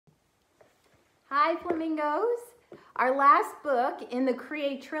Hi, flamingos. Our last book in the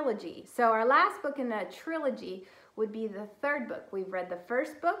Creatrilogy. So our last book in the trilogy would be the third book. We've read the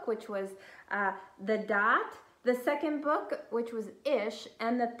first book, which was The Dot, the second book, which was Ish,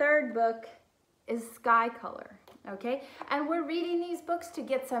 and the third book is Sky Color. Okay, and we're reading these books to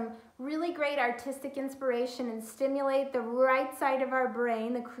get some really great artistic inspiration and stimulate the right side of our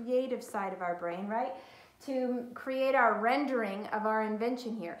brain, the creative side of our brain, right? To create our rendering of our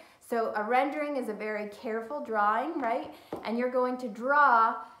invention here. So a rendering is a very careful drawing, right? And you're going to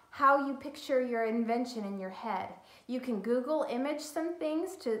draw how you picture your invention in your head. You can Google image some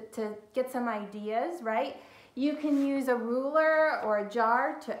things to get some ideas, right? You can use a ruler or a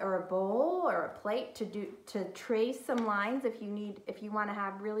jar or a bowl or a plate to trace some lines if you want to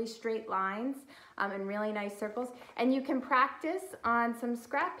have really straight lines and really nice circles. And you can practice on some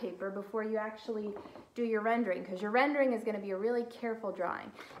scrap paper before you actually do your rendering, because your rendering is going to be a really careful drawing.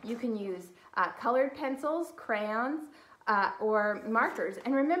 You can use colored pencils, crayons, or markers.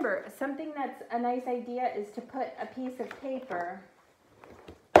 And remember, something that's a nice idea is to put a piece of paper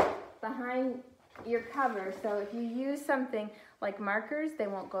behind your cover, so if you use something like markers, they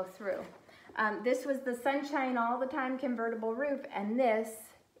won't go through. This was the sunshine all the time convertible roof, and this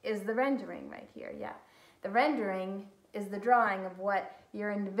is the rendering right here. Yeah, the rendering is the drawing of what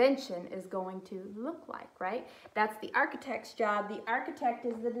your invention is going to look like, right? That's the architect's job. The architect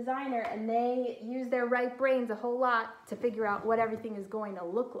is the designer, and they use their right brains a whole lot to figure out what everything is going to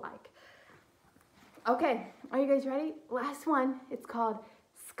look like. Okay, are you guys ready? Last one. It's called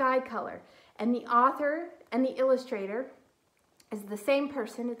Sky Color. And the author and the illustrator is the same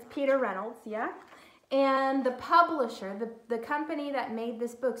person. It's Peter Reynolds, yeah? And the publisher, the company that made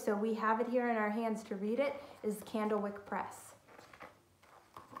this book, so we have it here in our hands to read it, is Candlewick Press.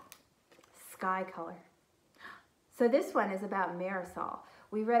 Sky Color. So this one is about Marisol.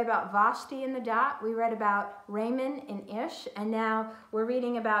 We read about Vashti in The Dot. We read about Raymond in Ish. And now we're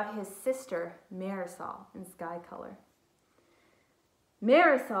reading about his sister, Marisol, in Sky Color.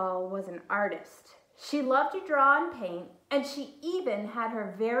 Marisol was an artist. She loved to draw and paint, and she even had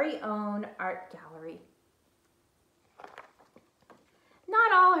her very own art gallery.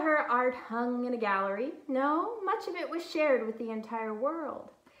 Not all her art hung in a gallery. No, much of it was shared with the entire world.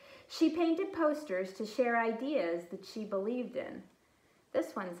 She painted posters to share ideas that she believed in.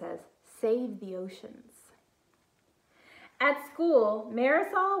 This one says, "Save the oceans." At school,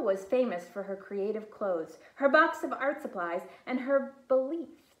 Marisol was famous for her creative clothes, her box of art supplies, and her belief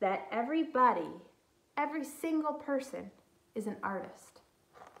that everybody, every single person, is an artist.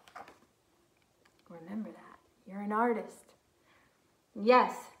 Remember that. You're an artist.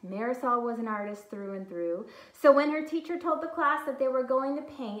 Yes, Marisol was an artist through and through. So when her teacher told the class that they were going to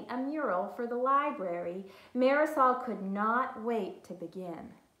paint a mural for the library, Marisol could not wait to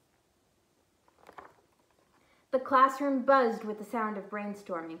begin. The classroom buzzed with the sound of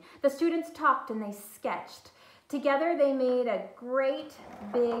brainstorming. The students talked and they sketched. Together they made a great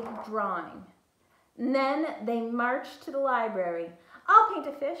big drawing. And then they marched to the library. "I'll paint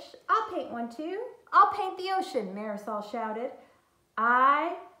a fish. I'll paint one too. I'll paint the ocean," Marisol shouted.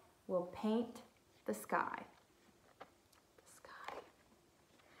 "I will paint the sky." The sky.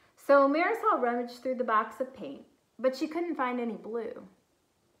 So Marisol rummaged through the box of paint, but she couldn't find any blue.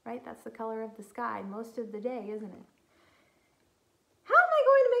 Right? That's the color of the sky most of the day, isn't it? "How am I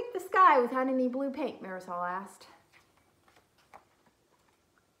going to make the sky without any blue paint?" Marisol asked.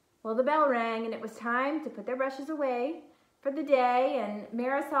 Well, the bell rang and it was time to put their brushes away for the day, and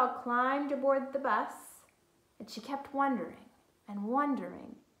Marisol climbed aboard the bus, and she kept wondering and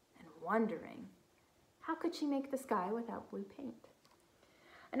wondering and wondering. How could she make the sky without blue paint?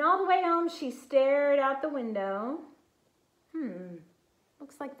 And all the way home, she stared out the window.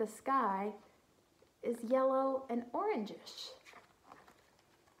 Looks like the sky is yellow and orangish.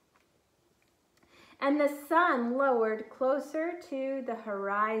 And the sun lowered closer to the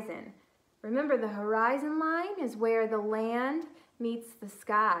horizon. Remember, the horizon line is where the land meets the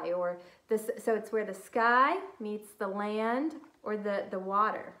sky, so it's where the sky meets the land or the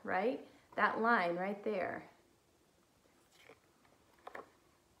water, right? That line right there.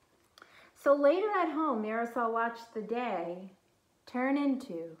 So later at home, Marisol watched the day turn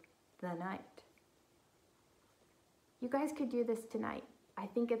into the night. You guys could do this tonight. I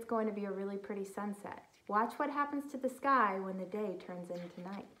think it's going to be a really pretty sunset. Watch what happens to the sky when the day turns into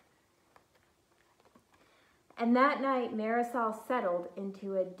night. And that night, Marisol settled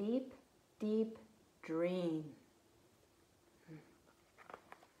into a deep, deep dream.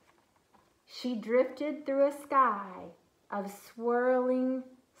 She drifted through a sky of swirling,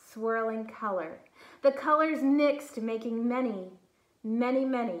 swirling color. The colors mixed, making many, many,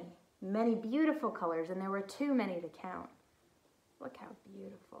 many Many beautiful colors, and there were too many to count. Look how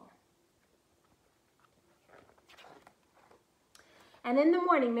beautiful. And in the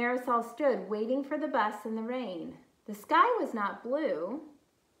morning, Marisol stood waiting for the bus in the rain. The sky was not blue,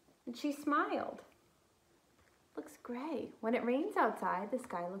 and she smiled. Looks gray. When it rains outside, the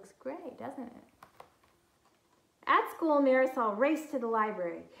sky looks gray, doesn't it? At school, Marisol raced to the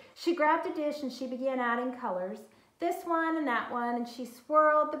library. She grabbed a dish and she began adding colors, this one and that one, and she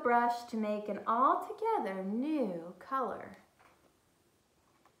swirled the brush to make an altogether new color.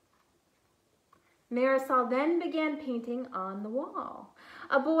 Marisol then began painting on the wall.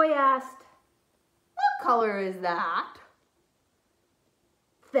 A boy asked, "What color is that?"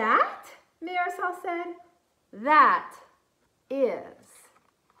 "That?" Marisol said. "That is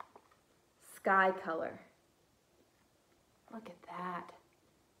sky color." Look at that.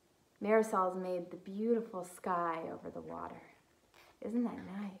 Marisol's made the beautiful sky over the water. Isn't that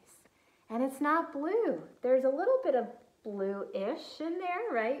nice? And it's not blue. There's a little bit of blue-ish in there,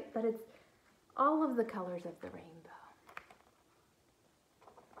 right? But it's all of the colors of the rainbow.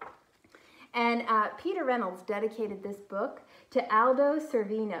 And Peter Reynolds dedicated this book to Aldo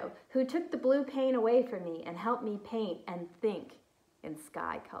Servino, who took the blue paint away from me and helped me paint and think in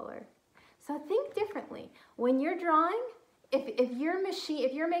sky color. So think differently. When you're drawing, if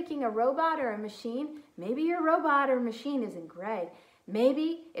you're making a robot or a machine, maybe your robot or machine isn't gray.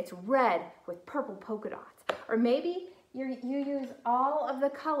 Maybe it's red with purple polka dots. Or maybe you use all of the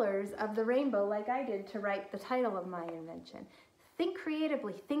colors of the rainbow like I did to write the title of my invention. Think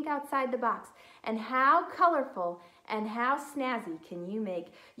creatively, think outside the box. And how colorful and how snazzy can you make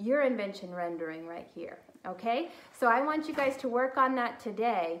your invention rendering right here? Okay, so I want you guys to work on that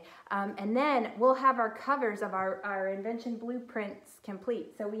today, and then we'll have our covers of our invention blueprints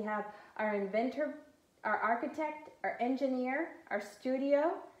complete. So we have our inventor, our architect, our engineer, our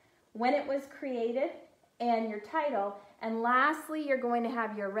studio, when it was created, and your title, and lastly, you're going to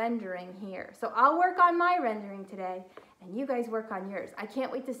have your rendering here. So I'll work on my rendering today, and you guys work on yours. I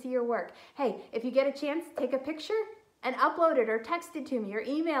can't wait to see your work. Hey, if you get a chance, take a picture and upload it or text it to me or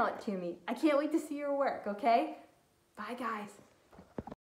email it to me. I can't wait to see your work, okay? Bye, guys.